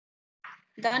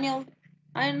Daniel,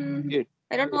 Good.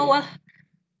 I don't know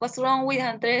what's wrong with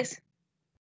Andres.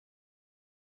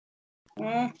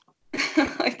 I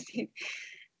see.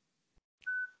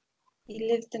 He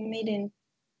left the meeting.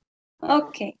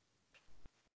 Okay.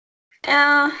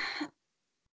 I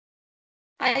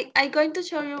going to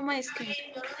show you my screen.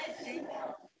 Okay.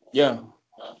 Yeah.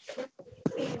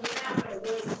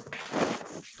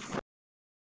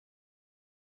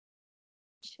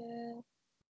 Check.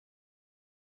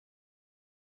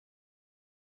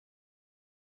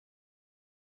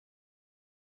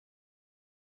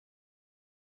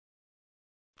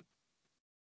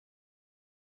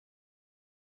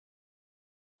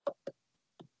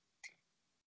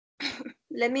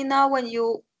 Let me know when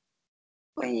you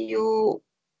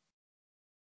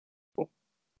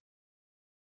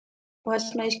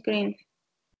watch my screen.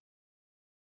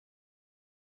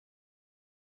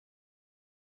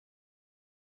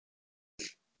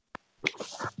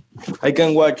 I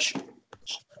can watch.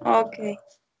 Okay.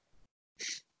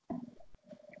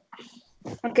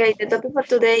 Okay, the topic for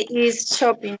today is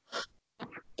shopping.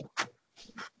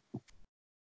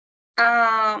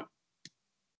 Um,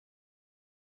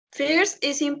 First,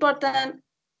 it's important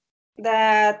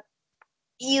that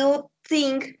you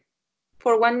think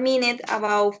for 1 minute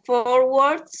about 4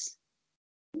 words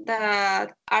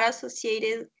that are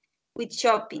associated with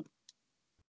shopping.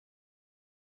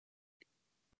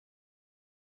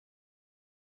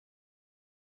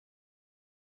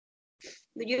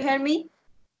 Do you hear me?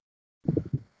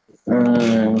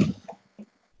 Um,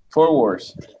 4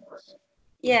 words.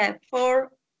 Yeah, 4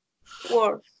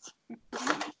 words.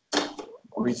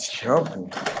 With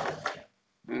shopping.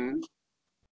 Mm.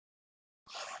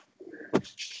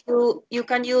 You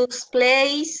can use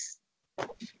place,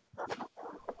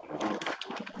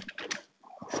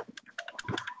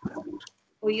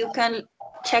 or you can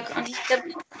check on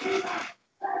internet. You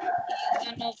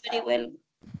don't know very well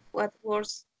what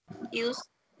words use.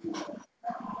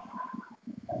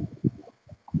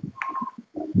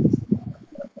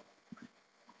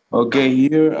 Okay,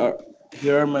 here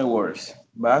are my words.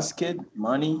 Basket,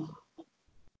 money,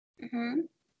 Mm-hmm.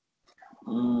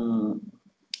 mm,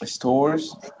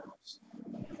 stores,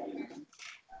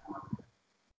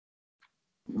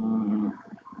 mm,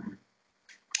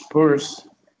 purse,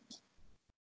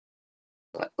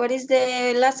 What is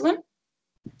the last one?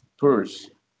 purse.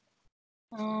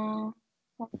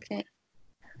 Okay.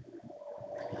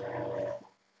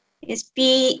 It's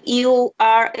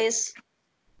PURSH.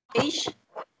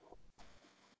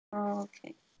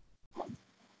 Okay.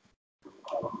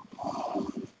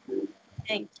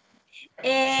 Thank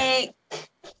you.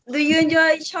 Do you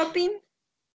enjoy shopping?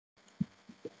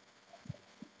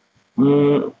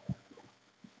 Mm,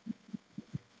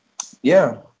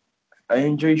 yeah, I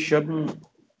enjoy shopping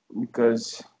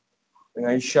because when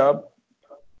I shop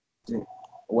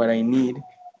what I need,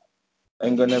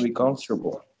 I'm gonna be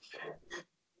comfortable.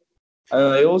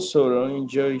 And I also don't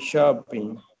enjoy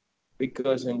shopping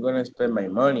because I'm gonna spend my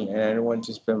money and I don't want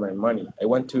to spend my money. I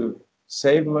want to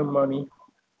save my money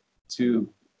to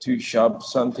to shop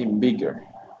something bigger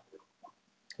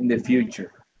in the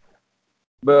future.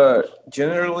 But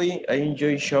generally, I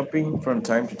enjoy shopping from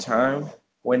time to time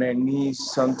when I need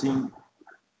something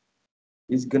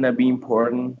is gonna be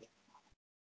important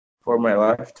for my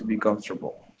life to be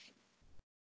comfortable.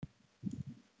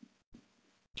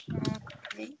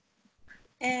 Okay.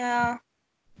 Uh,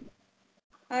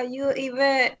 have you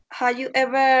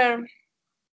ever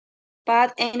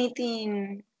bought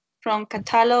anything from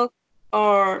catalog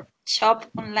or shop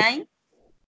online?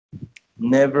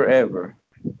 Never ever,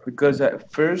 because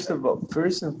first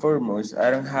and foremost, I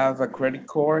don't have a credit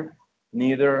card,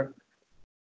 neither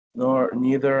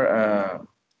neither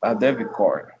a debit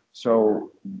card.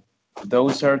 So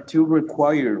those are two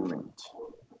requirements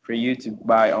for you to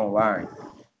buy online.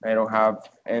 I don't have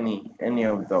any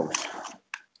of those.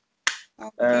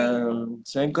 Okay.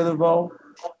 Second of all,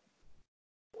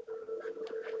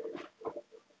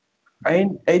 I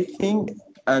think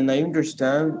and I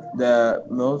understand that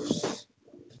most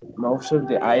of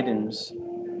the items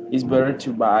is better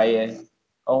to buy it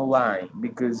online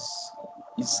because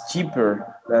it's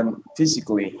cheaper than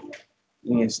physically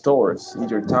in stores in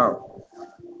your town.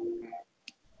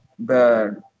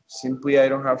 But simply I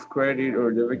don't have credit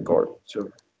or debit card. So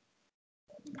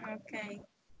Okay.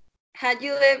 Have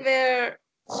you ever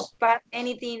bought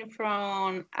anything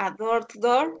from a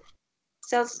door-to-door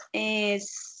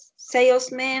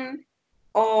salesman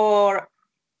or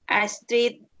a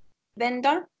street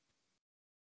vendor?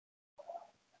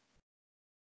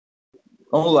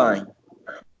 online.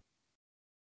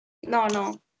 No,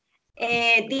 no.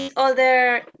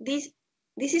 This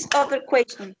is other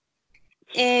question.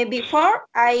 Before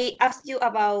I asked you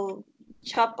about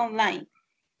shop online,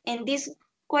 and this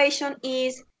question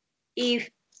is if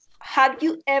have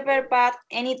you ever bought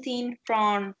anything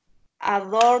from a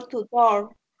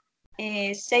door-to-door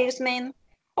salesman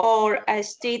or a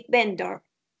street vendor?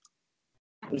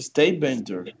 State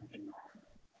vendor.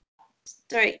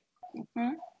 Straight.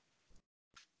 Mhm.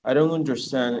 I don't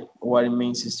understand what it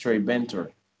means straight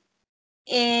vendor.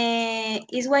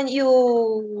 Is when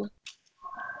you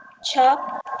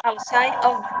shop outside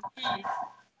of your home.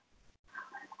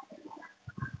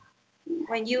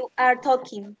 When you are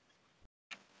talking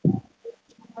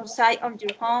outside of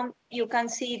your home, you can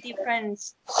see different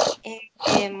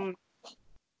um,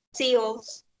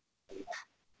 seals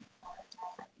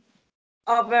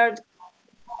over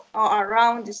or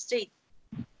around the street.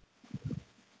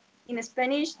 In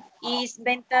Spanish is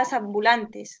ventas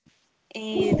ambulantes,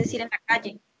 es decir, en la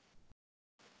calle,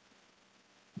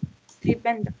 street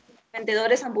vendor,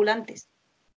 vendedores ambulantes.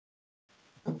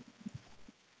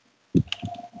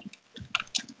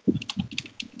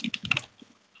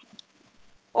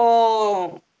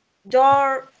 O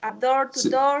door to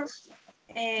door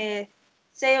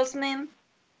salesman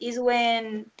is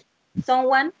when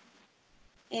someone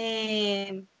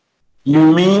um,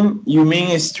 You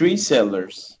mean street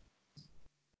sellers?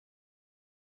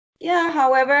 yeah,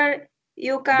 however,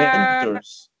 you can,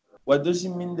 Vendors. What does it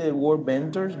mean the word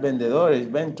vendors? Vendedores,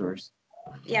 vendors.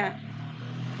 yeah.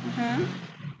 Mhm.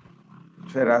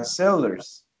 Será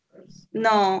sellers.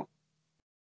 No,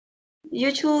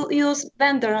 you should use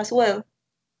vendor as well.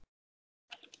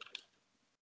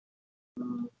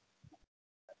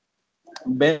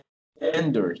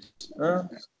 Vendors.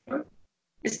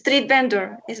 Street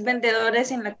vendor es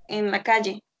vendedores en la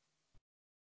calle.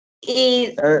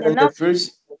 Y the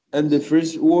And the no,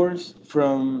 first words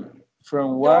from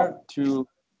door, what to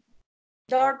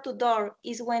door to door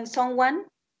is when someone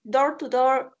door to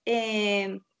door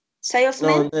no,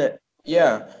 salesman.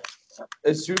 yeah.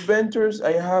 Street vendors,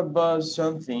 I have bought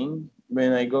something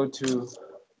when I go to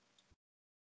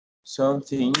some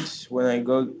things when I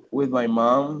go with my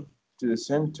mom to the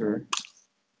center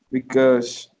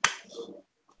because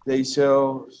they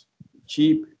sell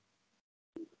cheap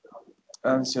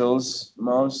and sells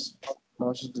most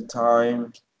of the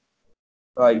time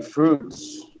like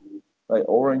fruits like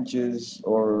oranges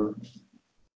or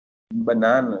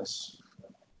bananas.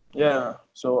 Yeah,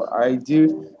 so I did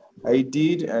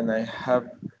and I have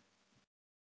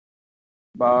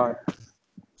bought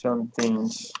some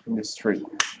things in the street.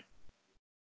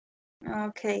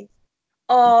 Okay.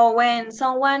 Or when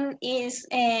someone is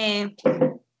in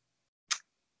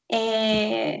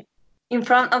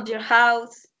front of your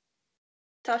house,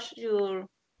 touch your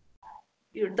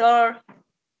door,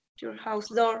 your house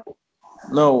door.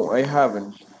 No, I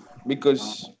haven't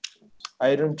because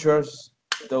I don't trust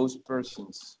those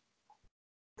persons'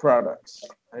 products.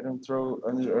 I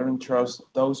don't trust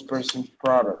those persons'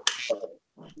 products.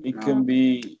 It can No.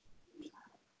 be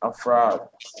a fraud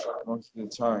most of the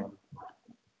time.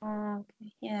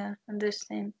 Okay. Yeah,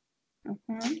 understand.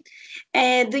 Mhm.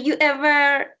 Do you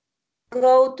ever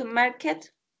go to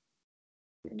market?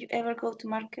 Did you ever go to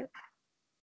market?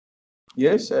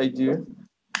 Yes, I do.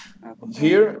 Okay.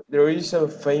 Here there is a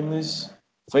famous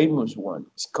one.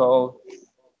 It's called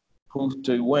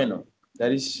Justo y Bueno.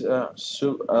 That is a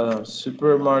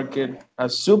supermarket,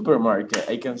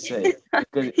 I can say,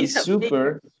 because It's a big.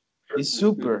 it's Mhm.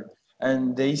 super,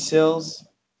 and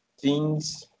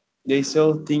things, they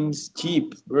sell things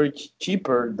cheap, very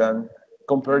cheaper than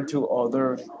compared to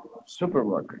other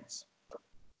supermarkets.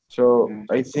 So Mm.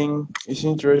 I think it's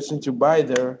interesting to buy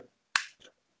there,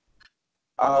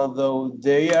 although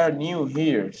they are new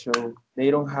here, so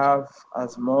they don't have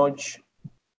as much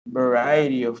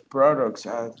variety of products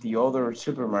as the other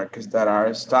supermarkets that are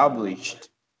established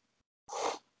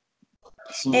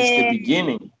since the Eh,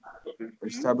 beginning, mhm.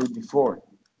 established before.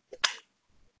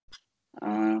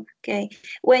 Okay.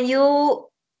 When you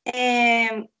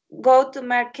um, go to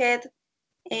market,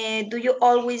 do you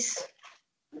always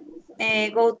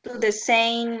go to the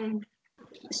same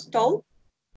stall?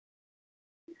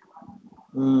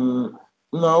 Mm,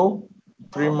 no,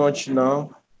 pretty much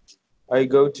no. I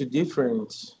go to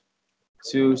different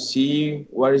to see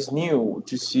what is new,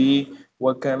 to see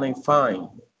what can I find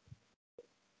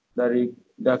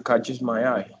that catches my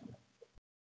eye.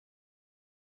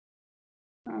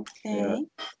 Yeah. Okay.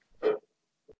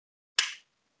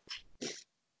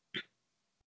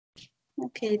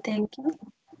 Okay, thank you.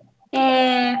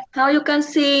 How you can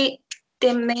see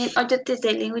the main objectives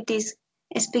dealing with this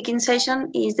speaking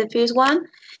session is the first one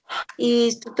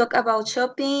is to talk about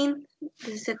shopping.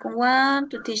 The second one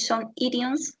to teach some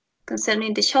idioms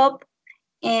concerning the shop.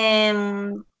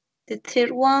 And the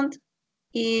third one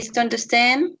is to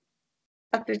understand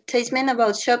advertisement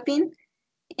about shopping.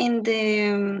 And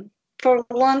the fourth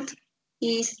one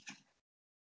is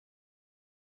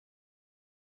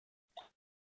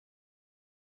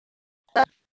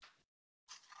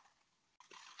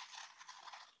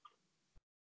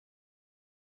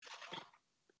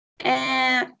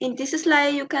and in this slide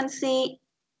you can see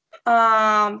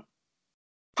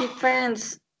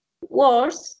different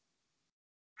words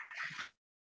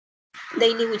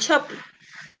daily with shopping.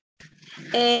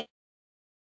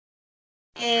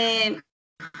 Um,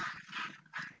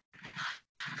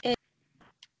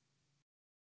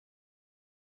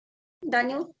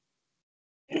 Daniel.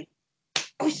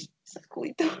 Uy,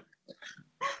 sacudito.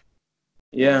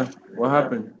 Yeah, what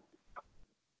happened?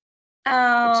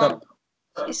 What's Uh, up?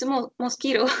 it's a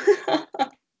mosquito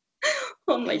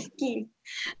on my skin.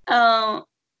 Um,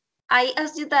 I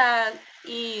asked you that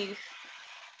if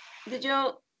did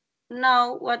you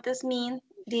know what does mean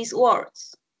these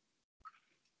words?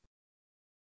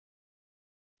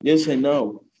 Yes, I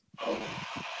know.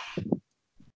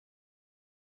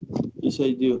 Yes,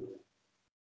 I do.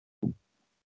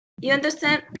 You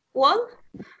understand wall?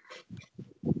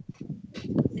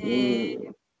 The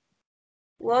Mm,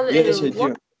 wall yes, I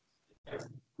word? do.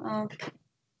 Okay.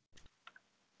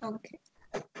 Okay.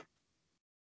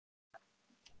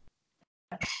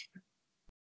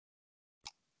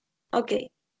 Okay.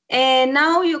 And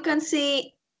now you can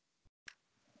see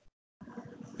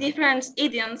different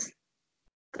idioms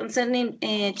concerning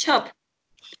shop.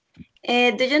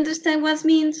 Do you understand what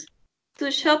means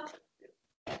to shop?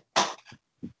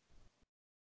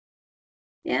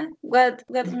 Yeah. What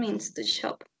means to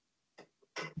shop?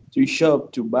 To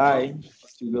shop, to buy,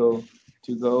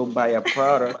 to go buy a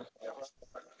product.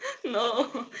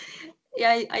 No.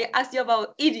 Yeah, I asked you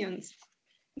about idioms.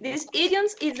 This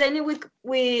idioms is dealing with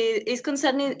is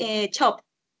concerning shop,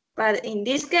 but in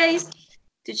this case,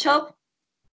 to shop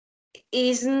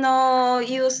is not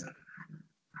used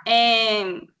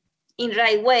in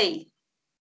right way.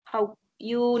 How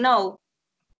you know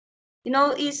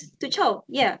is to shop.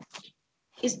 Yeah,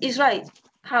 is right.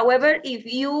 However, if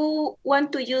you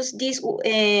want to use this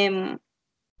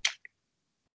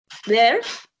verb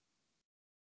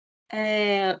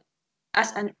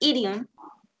as an idiom,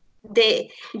 the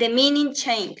meaning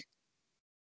change.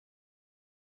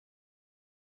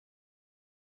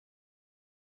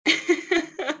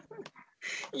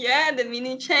 Yeah, the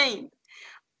meaning change.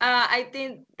 I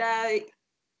think that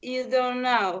you don't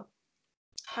know.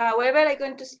 However, I'm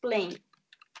going to explain.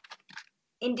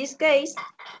 In this case,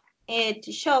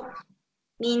 to shop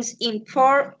means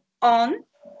inform on,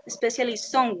 especially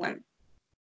someone.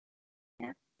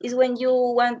 Yeah? Is when you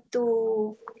want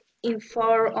to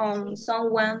inform on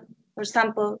someone, for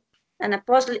example, a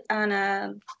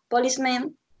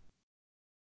policeman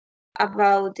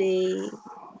about the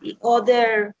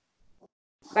other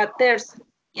bad person.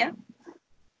 Yeah.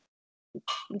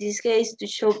 In this case, to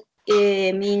shop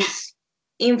means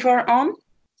inform on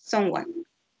someone.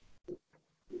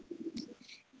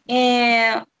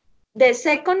 And the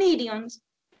second idiom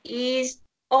is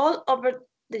all over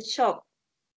the shop.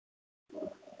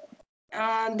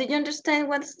 Do you understand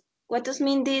what does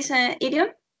mean this idiom,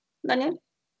 Daniel?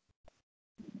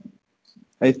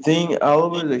 I think all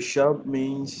over the shop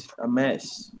means a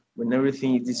mess when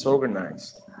everything is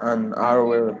disorganized and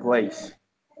out of the place.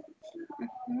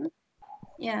 Mhm.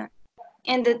 Yeah.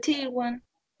 And the third one,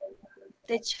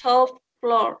 the shop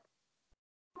floor.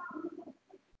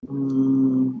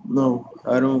 No,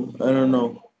 I don't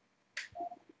know.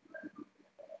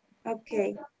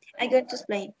 Okay, I'm going to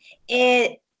explain.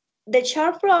 The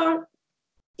shop floor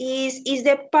is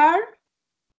the part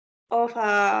of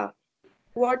a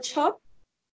workshop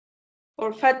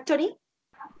or factory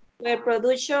where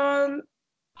production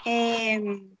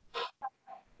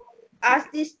as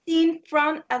distinct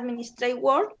from administrative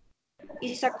work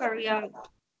is a career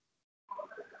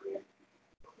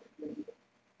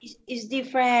is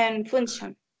different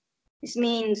function. This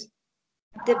means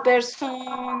the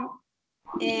person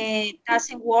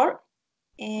doesn't work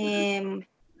in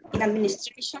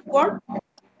administration work.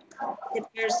 The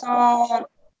person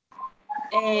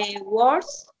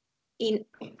works in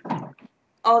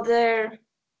other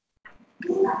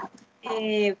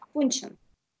function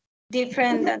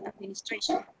different than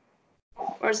administration.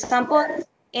 For example,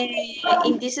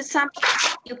 in this example,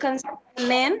 you can see a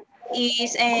man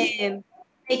is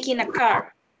taking a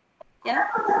car. Yeah.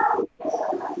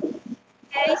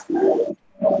 Case,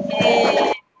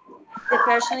 uh, the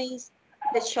person is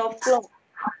the shop floor.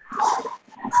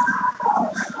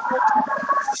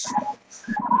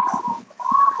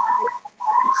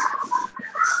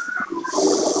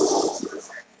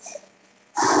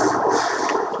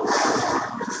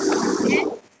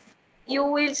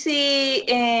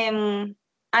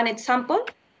 an example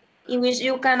in which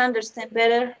you can understand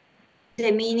better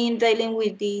the meaning dealing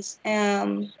with these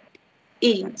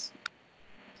idioms.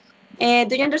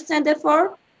 Do you understand the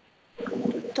verb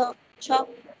to talk shop?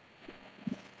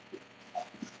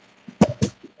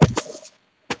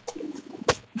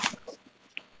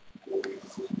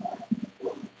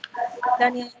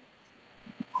 Daniel?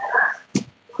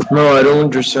 No, I don't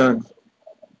understand.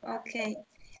 Okay.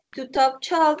 To talk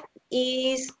shop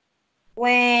is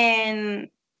when,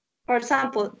 for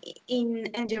example, in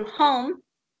your home,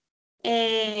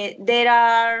 there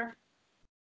are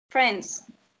friends,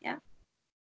 yeah,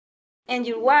 and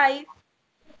your wife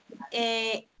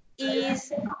is in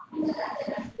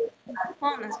the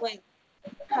home as well.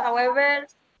 However,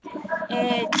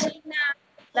 she knows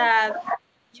that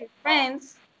your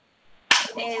friends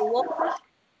work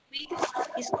with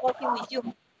is working with you.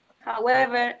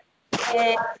 However,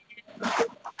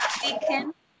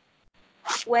 weekend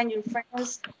when your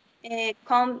friends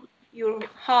come your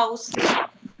house,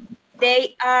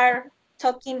 they are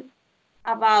talking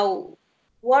about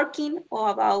working or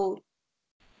about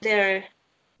their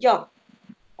job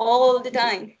all the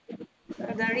time. So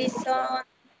the reason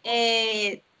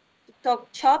to talk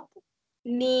shop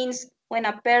means when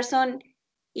a person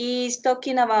is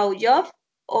talking about job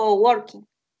or working.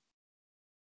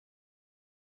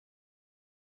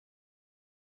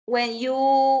 When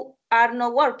you are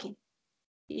not working,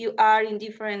 you are in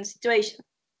different situation,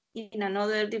 in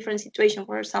another different situation.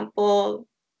 For example,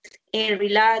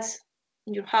 relax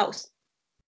in your house.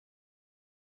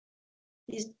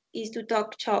 Is to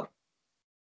talk shop.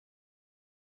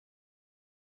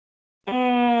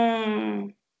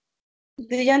 Mm,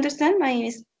 do you understand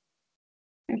my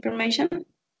information,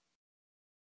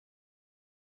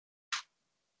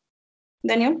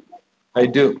 Daniel? I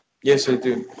do. Yes, I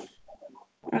do.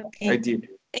 I Okay. did.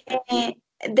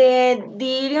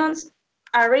 The idioms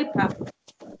are ripoff.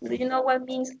 Do you know what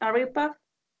means a ripoff?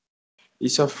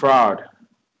 It's a fraud.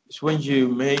 It's when you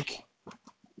make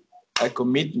a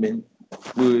commitment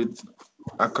with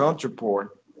a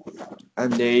counterpart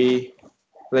and they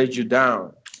let you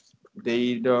down.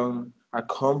 They don't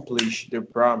accomplish their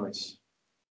promise.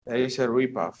 That is a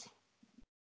ripoff.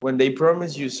 When they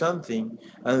promise you something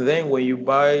and then when you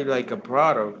buy like a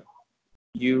product,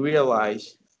 you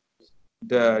realize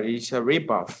that it's a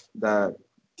ripoff, that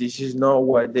this is not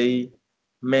what they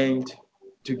meant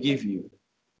to give you.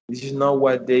 This is not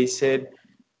what they said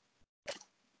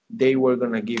they were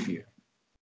gonna give you.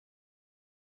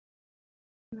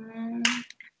 Mm,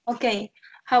 okay.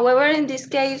 However, in this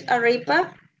case, a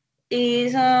ripoff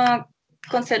is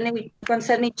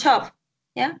concerning shop.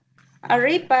 Yeah, a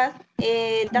ripoff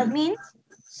that means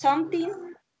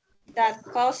something that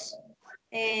costs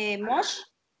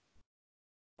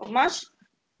much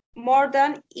more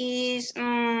than is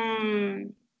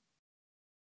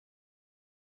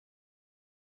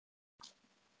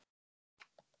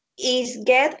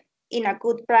get in a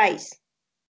good price.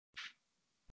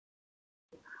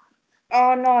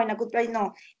 Oh no, in a good price,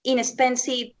 no,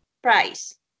 inexpensive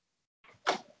price.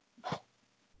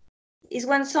 Is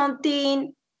when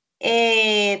something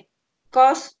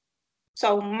costs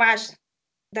so much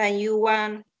that you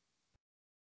want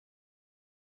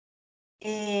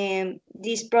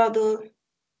this product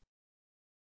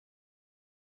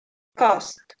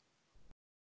cost.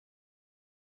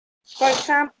 For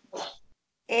example,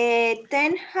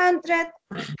 10 hundred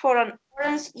for an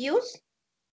orange juice,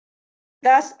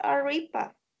 that's a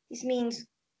ripoff. This means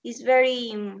it's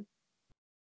very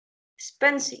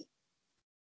expensive.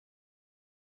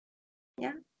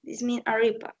 Yeah, this means a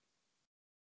ripoff.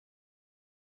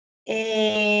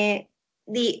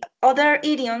 The other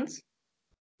idioms,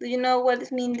 do you know what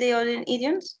this means, the other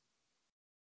idioms?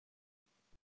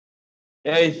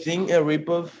 Yeah, I think a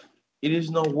ripoff, it is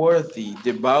not worthy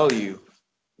the value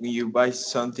when you buy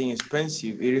something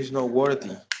expensive. It is not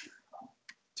worthy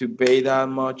to pay that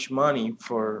much money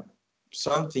for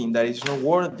something that is not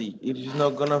worthy. It is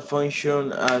not gonna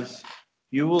function as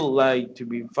you would like to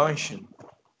be functioning.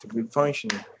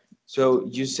 So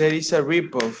you said it's a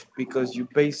ripoff because you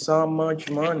pay so much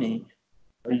money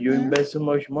or you Mhm. invest so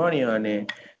much money on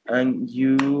it, and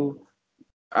you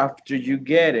after you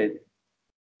get it,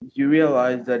 you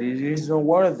realize that it is not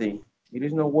worthy. It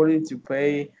is not worthy to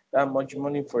pay that much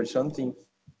money for something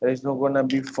that is not gonna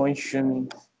be function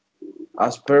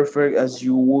as perfect as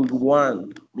you would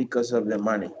want because of the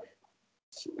money.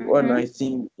 Well, I Mhm.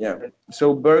 think, yeah.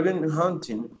 So bargain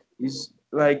hunting is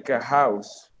like a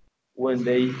house when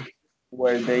they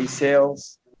sell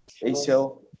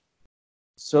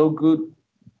so good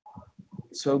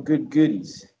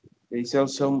goodies. They sell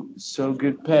so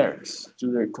good perks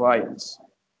to their clients.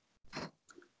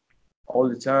 all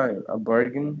the time. A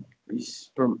bargain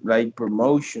is like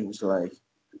promotions, like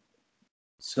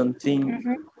something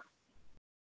Mm-hmm.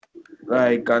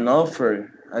 like an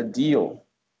offer, a deal.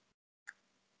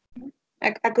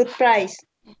 A good price.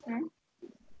 Mhm.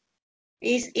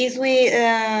 Is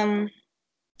with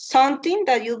something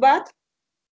that you bought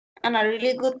and a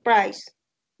really good price.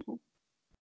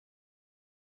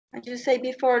 As you say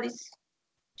before, it's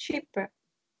cheaper.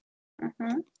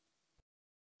 Mhm.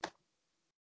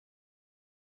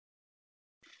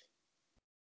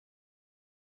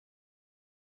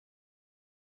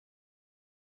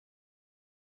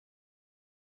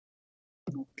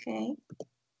 Okay.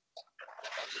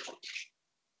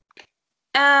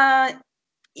 Uh,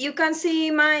 you can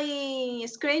see my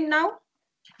screen now,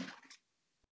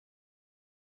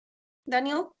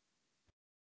 Daniel.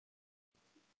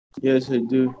 Yes, I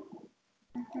do.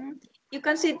 Mhm. You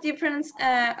can see different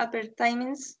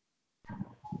advertisements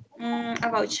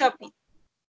about shopping.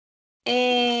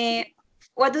 Uh,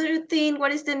 what do you think?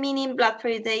 What is the meaning Black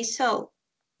Friday sale?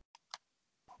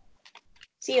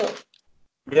 Seal.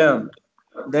 Yeah,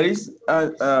 that is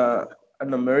a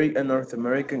North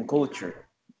American culture.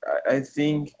 I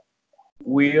think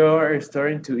we are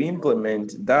starting to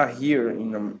implement that here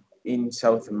in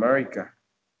South America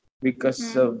because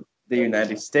Mhm. of the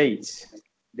United States.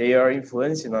 They are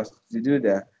influencing us to do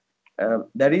that.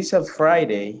 That is a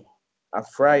Friday,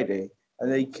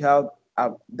 and they call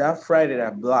that Friday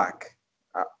a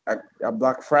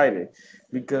Black Friday,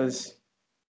 because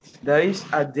that is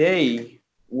a day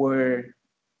where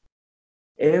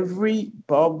every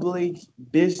public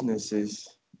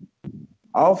businesses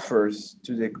offers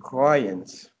to the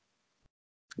clients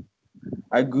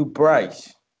a good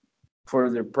price for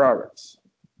their products.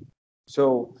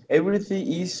 So everything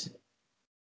is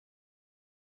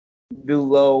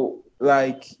below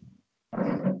like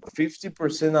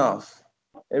 50% off.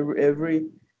 Every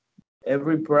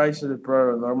price of the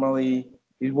product normally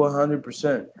is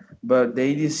 100%, but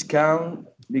they discount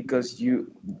because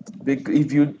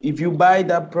if you buy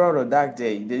that product that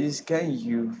day, they discount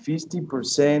you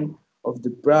 50% of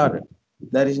the product.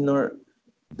 That is not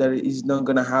that is not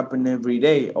gonna happen every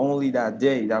day. Only that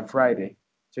day, that Friday.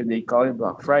 So they call it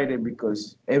Black Friday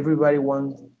because everybody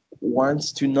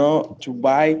wants to know to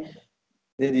buy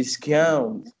the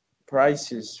discount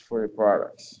prices for the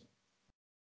products.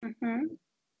 Mhm.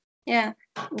 Yeah.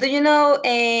 Do you know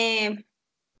the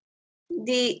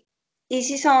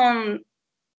this is on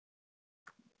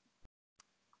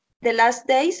the last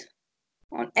days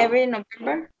on every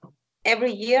November,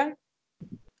 every year?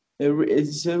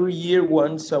 It's every year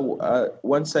once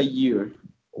a year,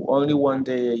 only one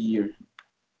day a year.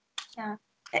 Yeah.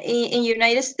 In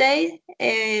United States,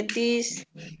 this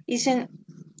isn't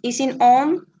isn't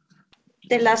on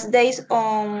the last days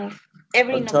on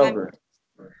every October,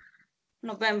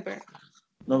 November.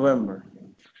 November.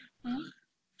 Mhm.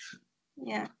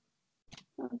 Yeah.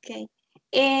 Okay.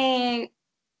 And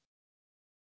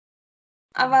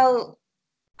about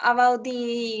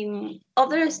the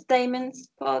other statement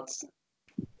spots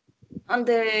on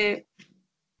the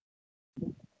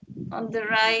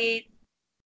right,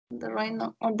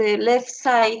 no, on the left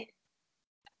side.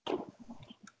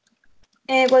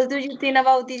 What do you think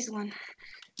about this one?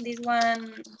 This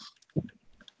one,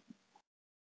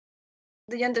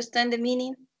 do you understand the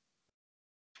meaning?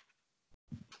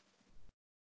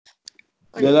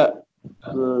 Or, De la,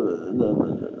 no, no,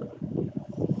 no.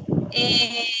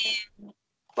 uh,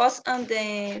 post on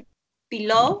the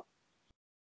below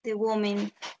the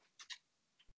woman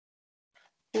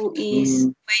who is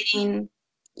Mm, wearing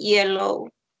yellow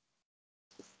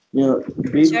you know,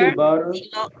 beat the shirt butter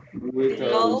below with a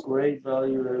below. great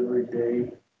value every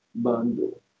day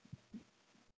bundle.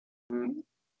 Mm,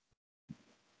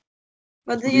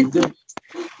 what do you Beat think?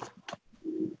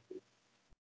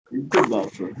 the beat the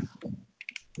buffer.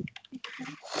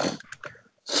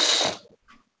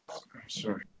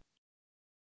 Sorry.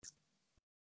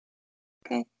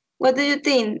 Okay. What do you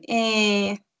think?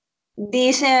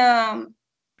 This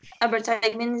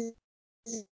advertisement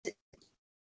is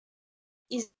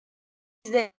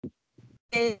the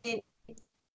is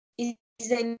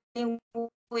the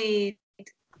with with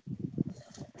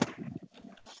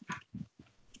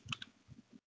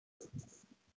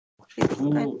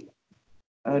Mm,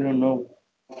 I don't know.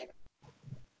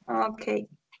 okay.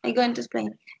 I'm going to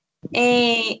explain.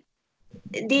 Uh,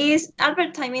 this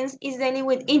advertisements is dealing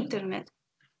with internet.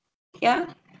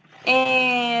 Yeah.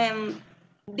 And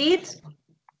this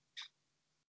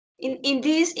in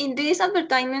these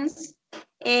advertisements,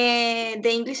 the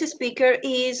English speaker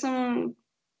is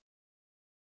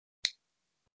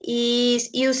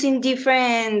using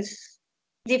different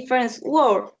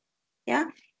word. Yeah,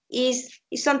 is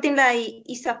something like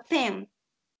is a pen,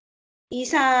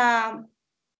 is a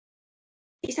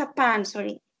pan.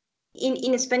 Sorry,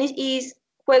 in Spanish is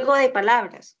juego de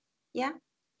palabras. Yeah,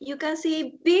 you can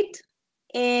see bit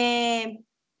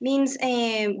means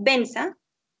benza.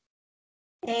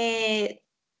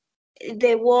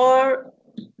 The word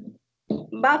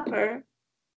buffer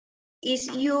is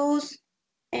used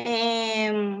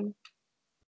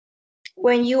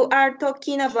when you are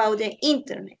talking about the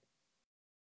internet.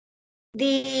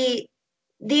 The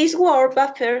this word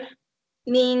buffer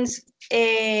means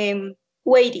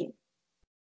waiting.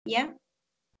 Yeah.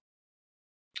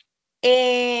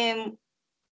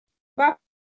 Buffer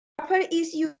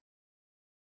is used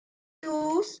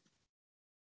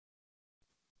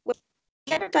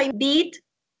when time beat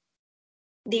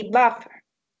the buffer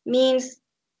means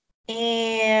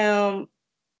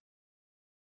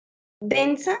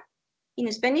benza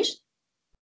in Spanish,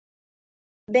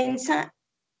 benza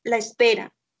la espera,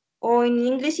 or in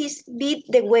English is beat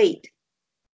the wait.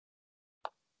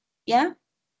 Yeah,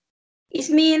 it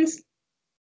means,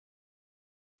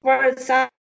 for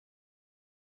example,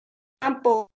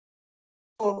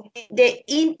 the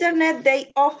internet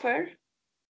they offer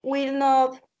will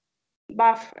not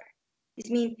buffer. It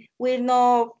means will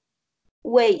not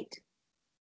wait.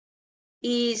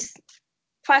 Is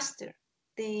faster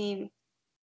the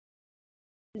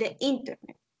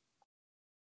internet.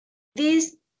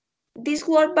 This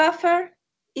word buffer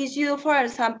is used, for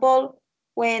example,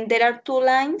 when there are two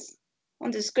lines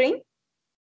on the screen.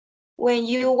 When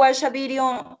you watch a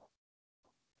video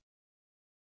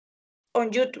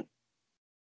on YouTube,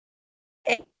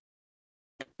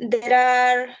 there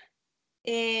are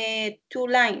two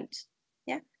lines.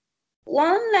 Yeah,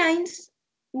 one line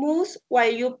moves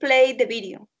while you play the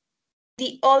video.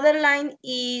 The other line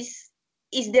is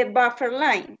the buffer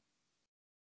line.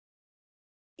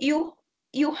 You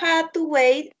have to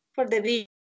wait for the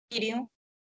video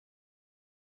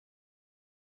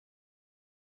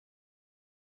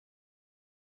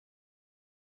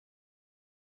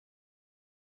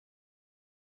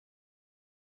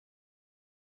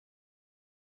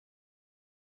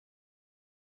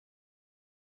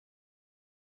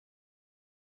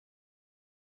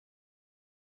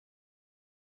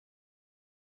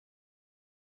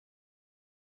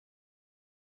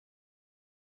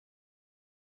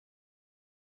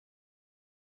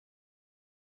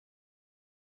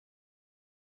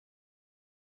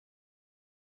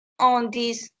on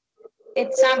this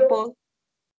example.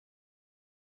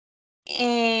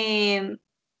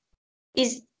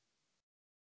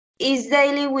 Is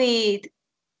dealing with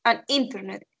an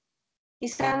internet.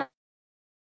 It's an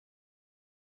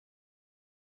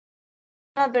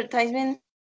advertisement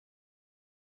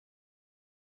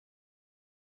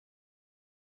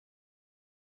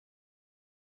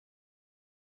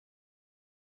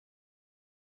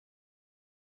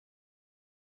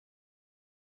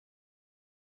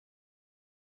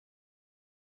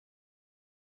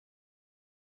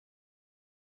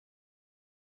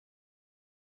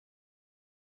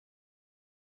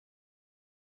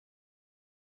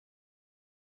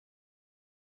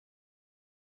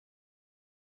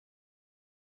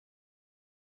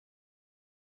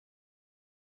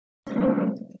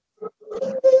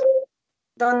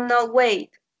don't not wait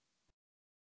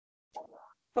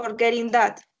for getting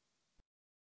that.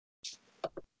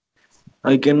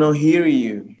 I cannot hear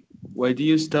you. Why do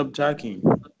you stop talking?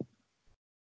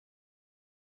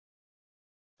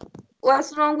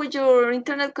 What's wrong with your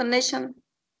internet connection?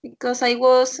 Because I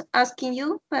was asking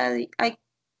you, but I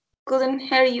couldn't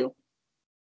hear you.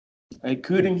 I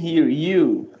couldn't hear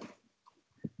you.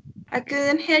 I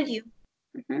couldn't hear you.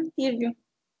 Hear you.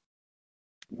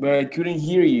 But I couldn't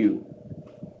hear you.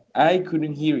 I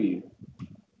couldn't hear you.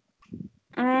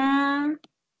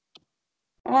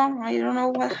 Well, I don't know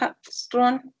what's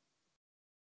wrong.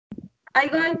 I'm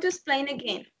going to explain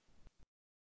again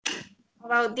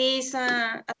about this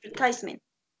advertisement.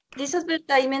 This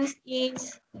advertisement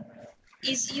is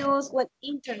used with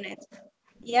internet.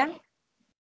 Yeah.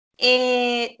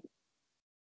 Uh,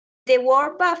 the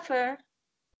word buffer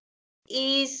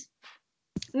is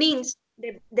means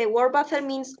the word buffer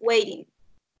means waiting.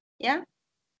 Yeah.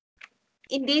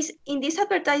 In this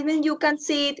advertisement you can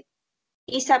see it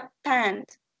is a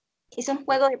pant. It's un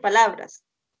juego de palabras.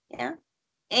 Yeah.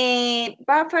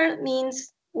 Buffer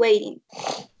means waiting.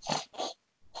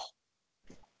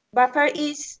 Buffer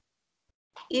is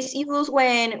used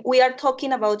when we are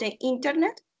talking about the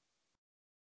internet.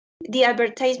 The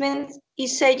advertisement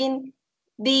is saying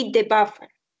beat the buffer.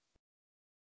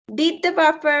 Beat the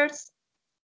buffers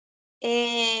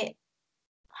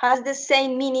has the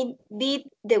same meaning, beat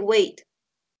the wait.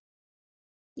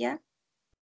 Yeah.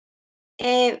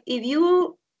 If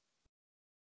you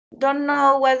don't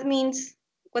know what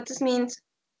this means,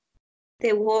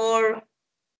 the word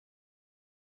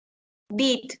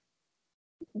bid.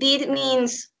 Bid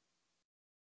means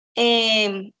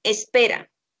espera.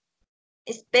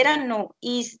 Espera no,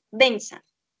 is venza.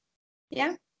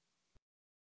 Yeah.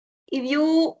 If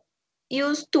you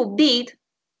use to bid,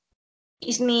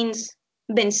 it means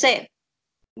vencer.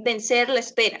 Vencer la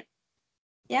espera.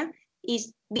 Yeah.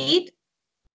 Is bid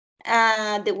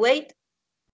the weight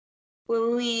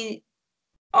will be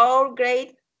our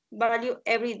great value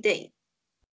every day.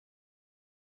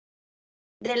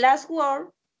 The last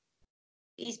word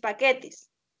is paquetes.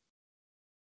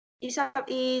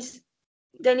 Is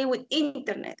dealing with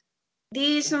internet.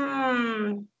 This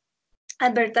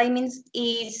advertisements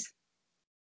is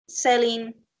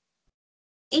selling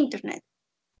internet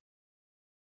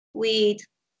with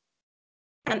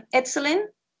an excellent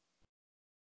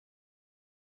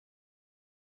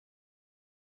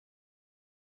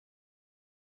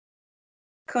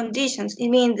conditions. It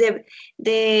means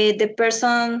the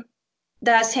person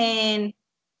doesn't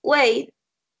wait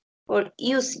for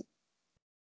using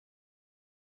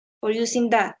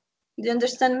that. Do you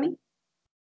understand me?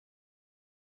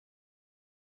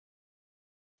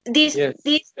 This Yes,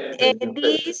 this I do.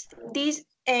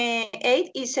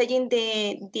 aid is saying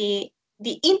the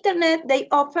internet they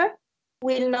offer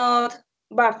will not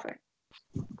buffer.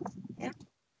 Yeah?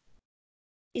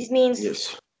 It means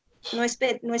Yes. no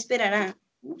esperará.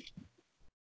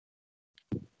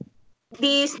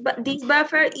 This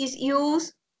buffer is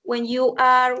used when you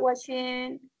are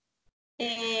watching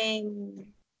a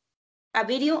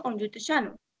video on YouTube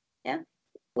channel. Yeah,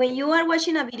 when you are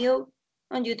watching a video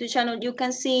on YouTube channel, you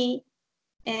can see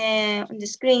on the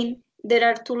screen there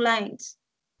are two lines.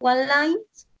 One line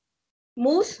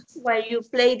moves while you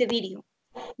play the video.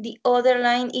 The other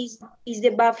line is the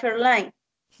buffer line.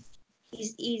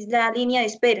 Is la línea de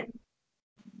espera.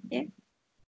 Yeah?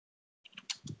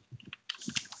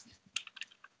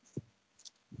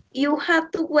 You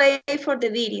have to wait for the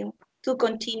video to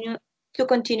continue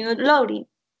loading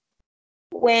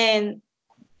when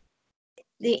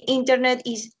the internet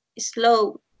is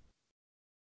slow.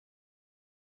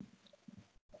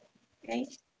 Okay.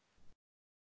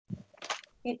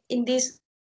 In this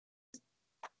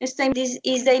time, this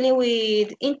is dealing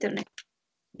with internet.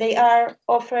 They are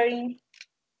offering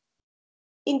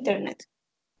internet.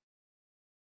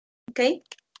 Okay.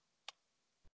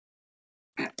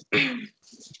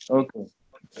 Okay.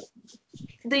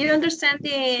 Do you understand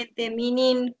the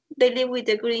meaning dealing with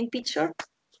the green picture?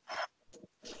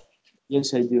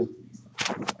 Yes, I do.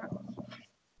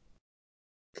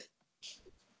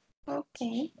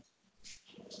 Okay.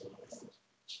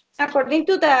 According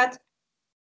to that,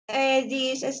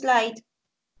 this slide,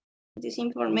 this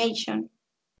information,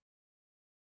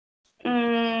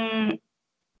 um,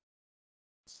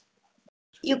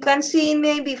 you can see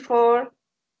me before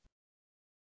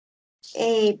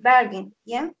a bargain.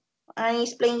 Yeah, I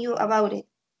explain you about it.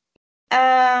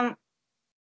 Um,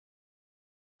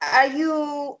 are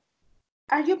you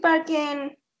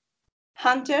bargain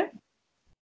hunter?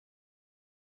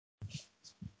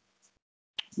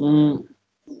 Mm,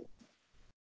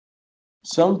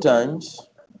 sometimes,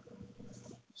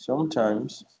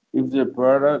 sometimes, if the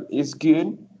product is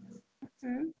good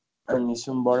Hmm? and it's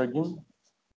on bargain,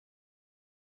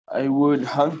 I would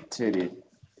hunt it.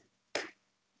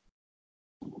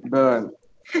 But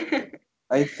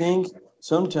I think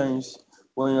sometimes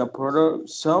when a product,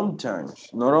 sometimes,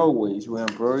 not always, when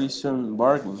a product is on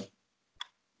bargain,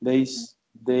 they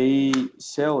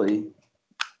sell it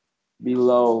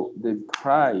below the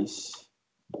price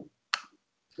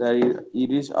that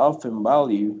it is often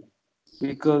valued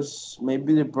because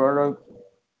maybe the product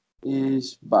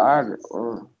is bad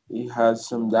or it has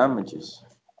some damages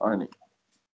on it.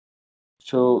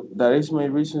 So that is my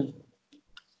reason.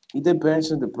 It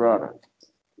depends on the product.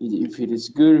 If it is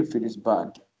good, if it is bad.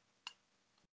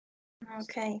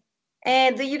 Okay.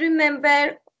 Do you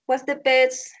remember what's the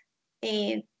best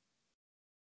uh,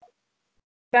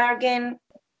 bargain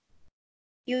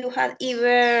you had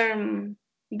ever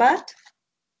bought?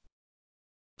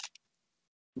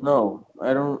 No,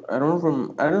 I don't.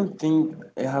 I don't think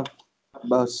I have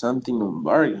bought something on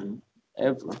bargain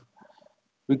ever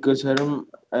because I don't.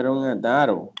 I don't get that.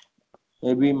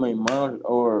 Maybe my mom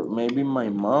or maybe my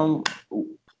mom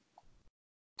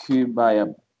could buy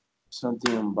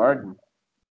something on bargain,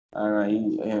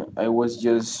 and I was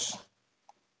just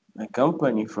a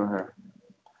company for her.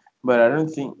 But I don't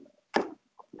think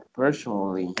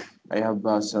personally I have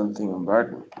bought something on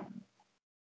bargain.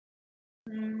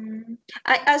 Mm.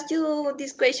 I asked you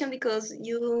this question because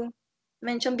you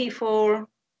mentioned before,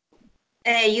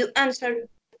 you answered,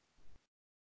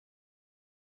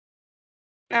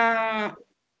 uh,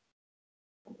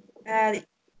 that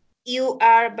you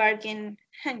are bargain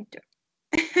hunter.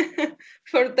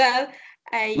 For that,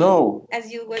 I No,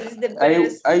 asked you what is the I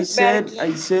best I said bargain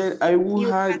I said I would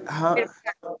you had ever have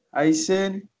had. I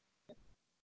said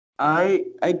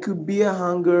I could be a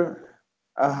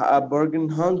bargain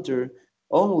hunter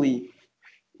only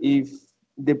if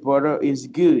the product is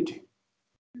good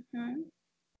Mhm.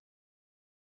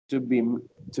 to be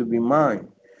to be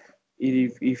mine.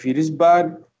 If it is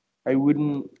bad, I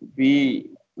wouldn't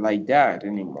be like that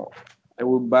anymore. I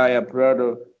would buy a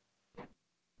product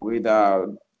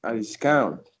without a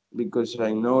discount because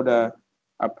I know that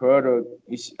a product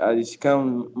is a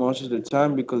discount most of the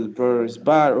time because the product is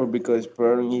bad or because the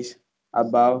product is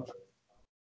about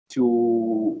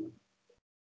to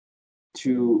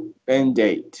end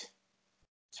date.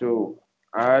 So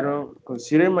I don't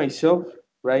consider myself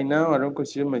right now. I don't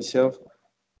consider myself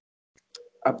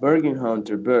a bargain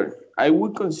hunter, but I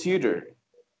would consider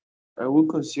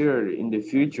in the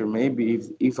future maybe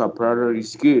if a product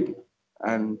is good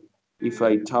and if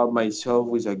I Mm, taught myself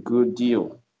with a good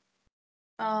deal,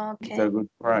 with a okay, good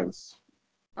price.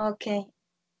 okay,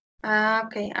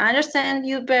 okay. I understand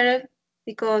you better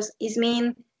because it's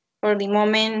mean for the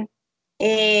moment,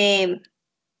 um,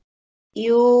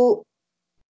 you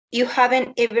you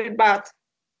haven't ever bought,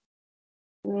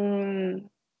 mm,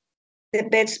 the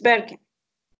best bargain.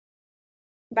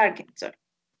 Sorry.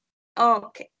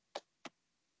 Okay.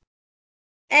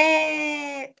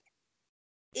 Uh,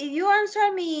 if you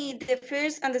answer me the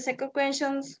first and the second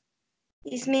questions,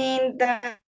 it means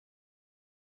that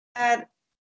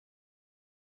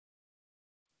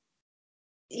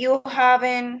you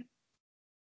haven't.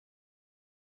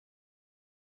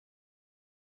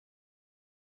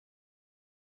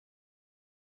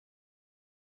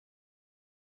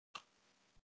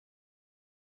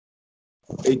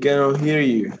 I cannot hear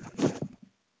you.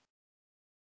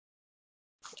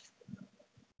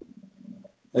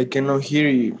 I cannot hear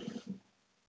you.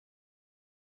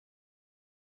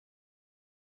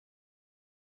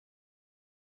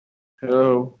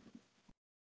 Hello.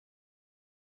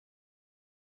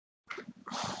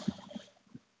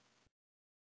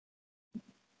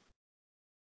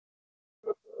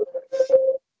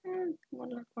 Por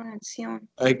la conexión.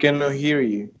 I cannot hear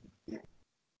you. Is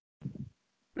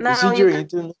Now it you your can.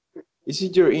 internet? Is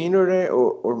it your internet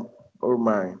or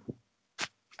mine?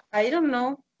 I don't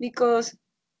know because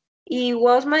it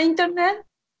was my internet.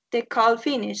 The call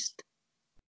finished,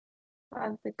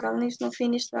 but the call is not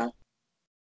finished. That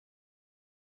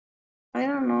I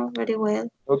don't know very well.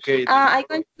 Okay. I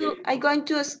going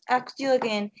to ask you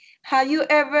again. Have you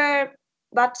ever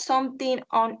bought something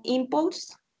on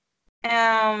impulse,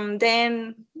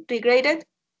 then regretted,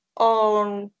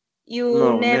 or you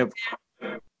No, never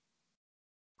never.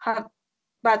 have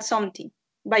bought something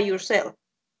by yourself?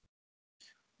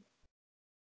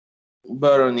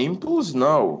 But on impulse,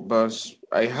 no. But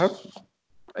I have,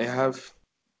 I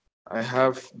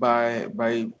have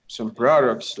buy some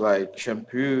products like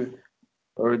shampoo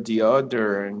or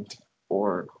deodorant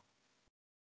or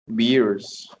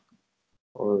beers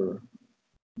or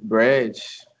bread.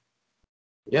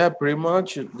 Yeah, pretty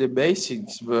much the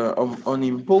basics. But on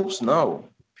impulse, no.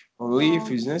 Only if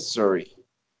Oh, it's necessary.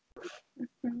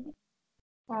 mhm.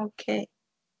 Okay,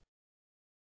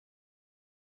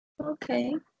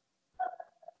 okay.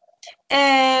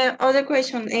 Other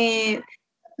question.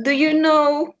 Do you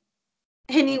know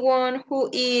anyone who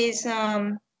is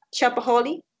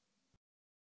shopaholic?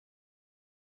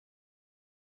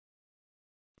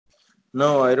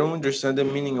 No, I don't understand the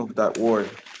meaning of that word.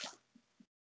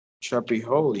 Choppy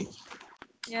holy.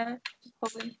 Yeah,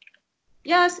 shopaholic.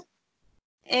 Yes.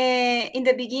 In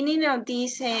the beginning of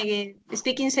this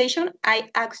speaking session, I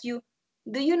asked you,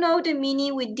 do you know the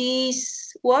meaning with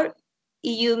this word?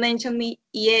 You mentioned me,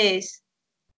 yes.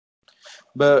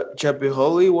 But choppy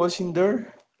holy was in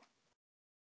there.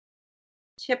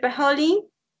 Shopaholic.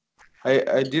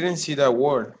 I didn't see that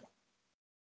word.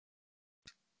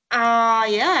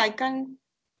 Yeah,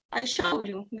 I showed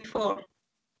you before.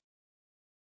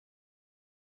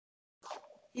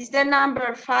 It's the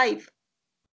number 5.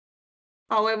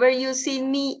 However, you see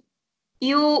me,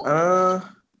 you, Uh,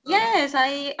 yes,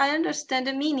 I understand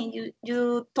the meaning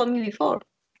you told me before.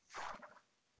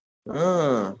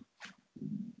 uh,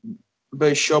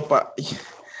 but shoppa.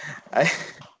 I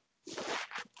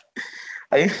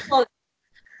I Well,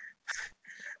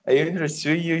 I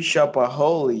understood you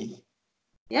shopaholic.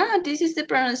 yeah, this is the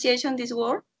pronunciation, this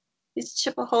word. It's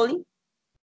shopaholic.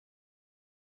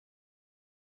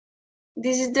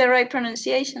 This is the right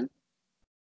pronunciation.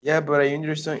 Yeah, but I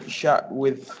understand shop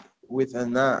with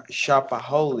an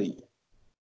shopaholic.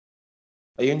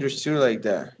 I understood like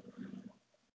that.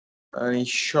 And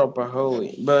it's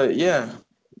shopaholic. But yeah,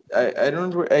 I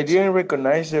didn't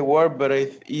recognize the word, but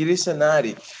it is an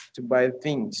addict to buy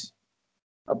things.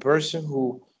 A person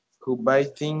who buy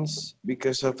things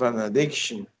because of an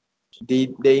addiction. They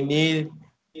need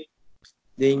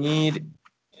they need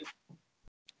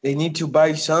they need to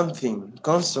buy something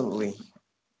constantly.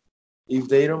 If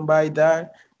they don't buy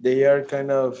that, they are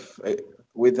kind of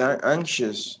with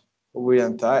anxious, with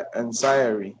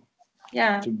anxiety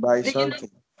Yeah. to buy Do you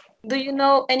something. do you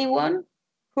know anyone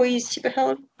who is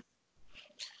shipaholic?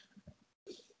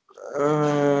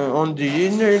 On the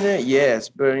internet, yes,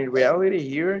 but in reality,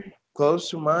 here close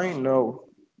to mine, no.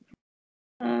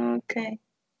 Okay.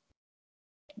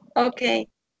 Okay.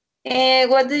 And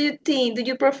what do you think? Do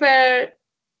you prefer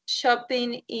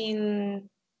shopping in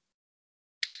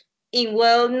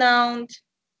well-known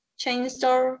chain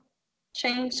stores,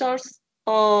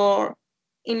 or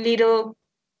in little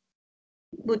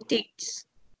boutiques?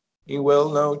 In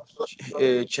well-known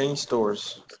chain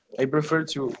stores, I prefer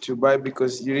to buy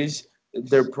because it is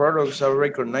their products are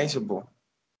recognizable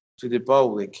to the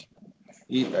public.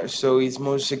 So it's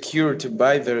more secure to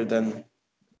buy there than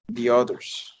the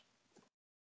others.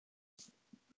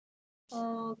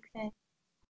 Okay.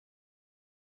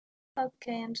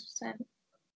 Okay, understand.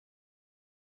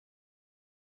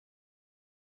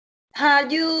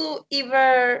 Have you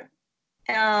ever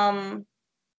um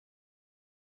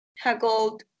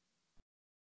haggled?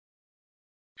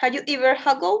 Have you ever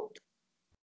haggled?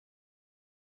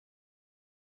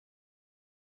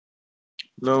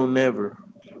 No, never.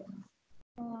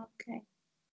 Okay.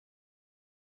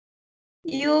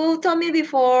 You told me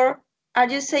before, are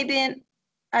you saving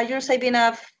are you saving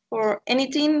up for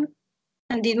anything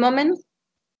at this moment?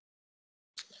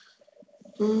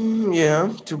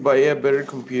 Yeah, to buy a better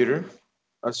computer,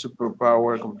 a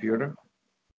superpower computer.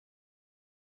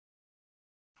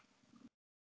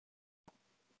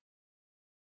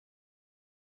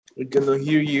 I cannot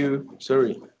hear you.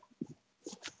 Sorry.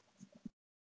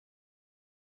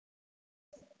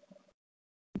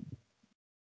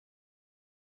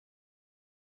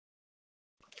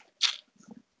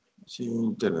 Sí,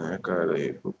 internet acá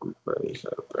de por culpa de hija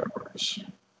de perros.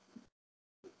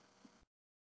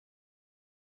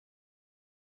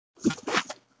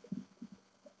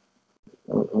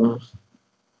 Uh-uh.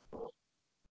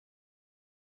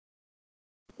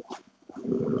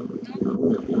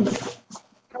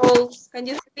 Oh, can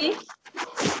you hear me?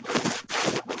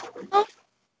 Oh,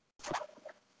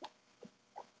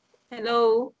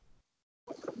 hello.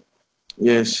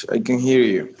 Yes, I can hear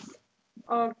you.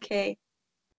 Okay.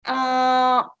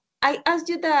 I asked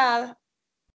you that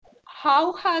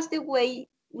how has the way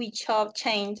we shop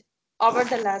changed over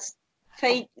the last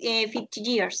 50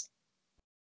 years?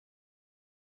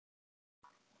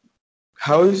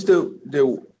 How is the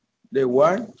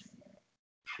what?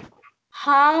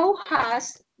 How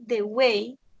has the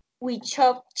way we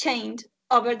shop changed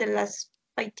over the last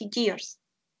 50 years?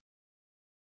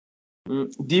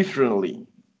 Differently,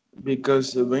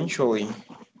 because eventually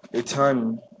the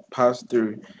time passed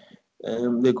through,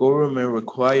 and the government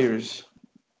requires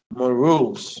more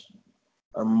rules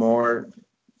and more.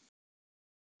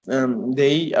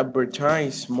 They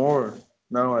advertise more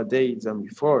nowadays than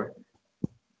before.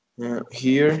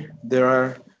 Here there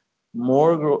are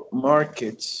more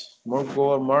markets, more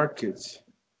global markets,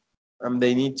 and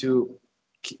they need to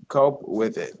cope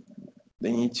with it.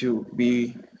 They need to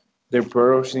be their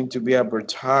products need to be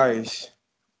advertised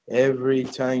every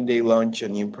time they launch a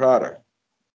new product.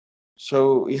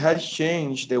 So it has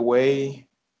changed the way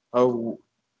of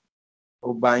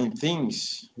of buying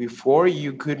things. Before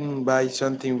you couldn't buy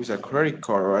something with a credit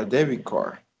card or a debit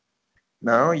card.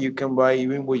 Now you can buy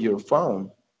even with your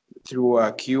phone through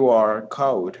a QR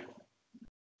code.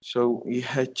 So it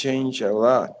has changed a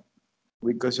lot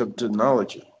because of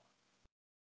technology.